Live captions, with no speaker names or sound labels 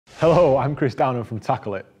Hello, I'm Chris Downham from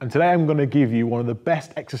Tackle It, and today I'm going to give you one of the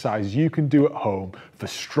best exercises you can do at home for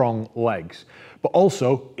strong legs. But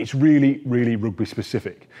also, it's really rugby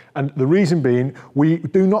specific. And the reason being, we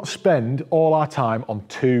do not spend all our time on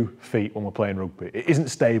 2 feet when we're playing rugby. It isn't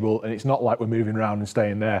stable, and it's not like we're moving around and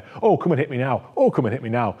staying there. Oh, come and hit me now. Oh, come and hit me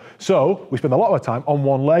now. So we spend a lot of our time on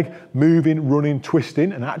one leg, moving, running,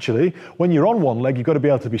 twisting, and actually, when you're on one leg, you've got to be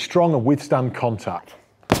able to be strong and withstand contact.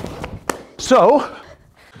 So,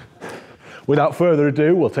 without further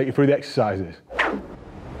ado, we'll take you through the exercises.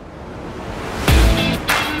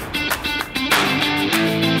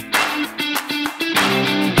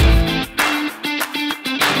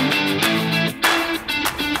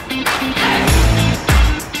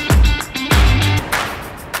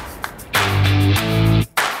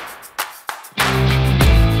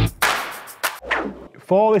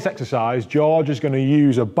 For this exercise, George is going to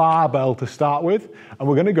use a barbell to start with, and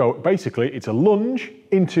we're going to go, basically, it's a lunge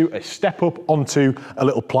into a step up onto a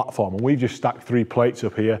little platform, and we've just stacked 3 plates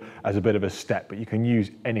up here as a bit of a step, but you can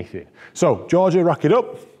use anything. So, Georgia, rack it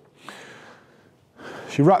up.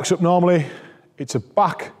 She racks up normally. It's a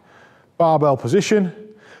back barbell position.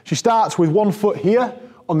 She starts with 1 foot here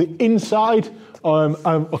on the inside,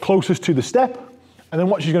 closest to the step. And then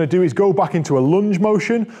what she's going to do is go back into a lunge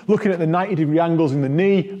motion, looking at the 90-degree angles in the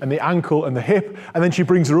knee and the ankle and the hip, and then she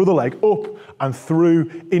brings her other leg up and through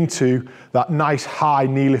into that nice high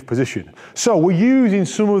knee lift position. So we're using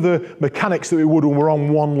some of the mechanics that we would when we're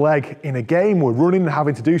on one leg in a game. We're running and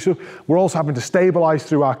having to do so. We're also having to stabilize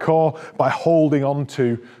through our core by holding on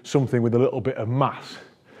to something with a little bit of mass.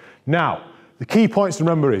 Now, the key points to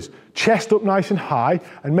remember is chest up nice and high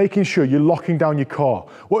and making sure you're locking down your core.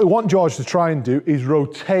 What we want George to try and do is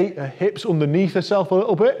rotate her hips underneath herself a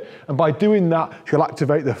little bit, and by doing that, she'll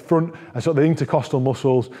activate the front and sort of the intercostal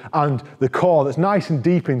muscles and the core that's nice and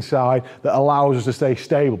deep inside that allows us to stay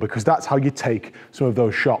stable, because that's how you take some of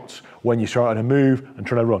those shots when you're starting to move and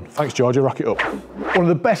trying to run. Thanks, Georgia, rack it up. One of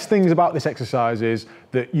the best things about this exercise is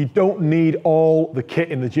that you don't need all the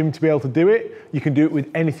kit in the gym to be able to do it. You can do it with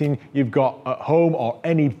anything you've got at home or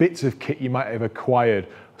any bits of kit you might have acquired.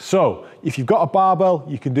 So, if you've got a barbell,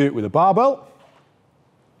 you can do it with a barbell.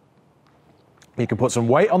 You can put some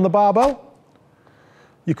weight on the barbell.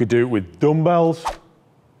 You could do it with dumbbells.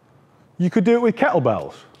 You could do it with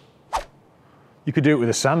kettlebells. You could do it with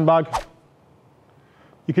a sandbag.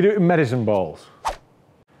 You could do it with medicine balls.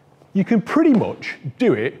 You can pretty much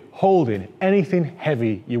do it holding anything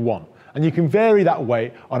heavy you want, and you can vary that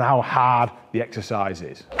weight on how hard the exercise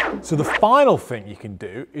is. So the final thing you can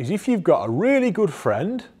do is, if you've got a really good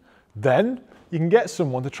friend, then you can get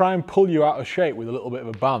someone to try and pull you out of shape with a little bit of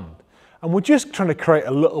a band. And we're just trying to create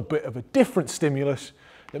a little bit of a different stimulus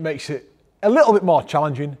that makes it a little bit more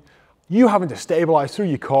challenging. You having to stabilize through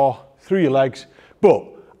your core, through your legs, but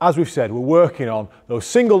as we've said, we're working on those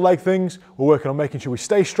single leg things. We're working on making sure we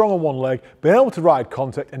stay strong on one leg, being able to ride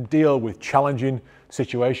contact and deal with challenging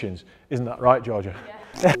situations. Isn't that right, Georgia?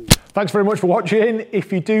 Yeah. Thanks very much for watching.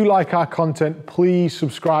 If you do like our content, please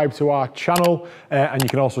subscribe to our channel, and you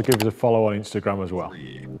can also give us a follow on Instagram as well.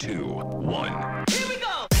 3, 2, 1.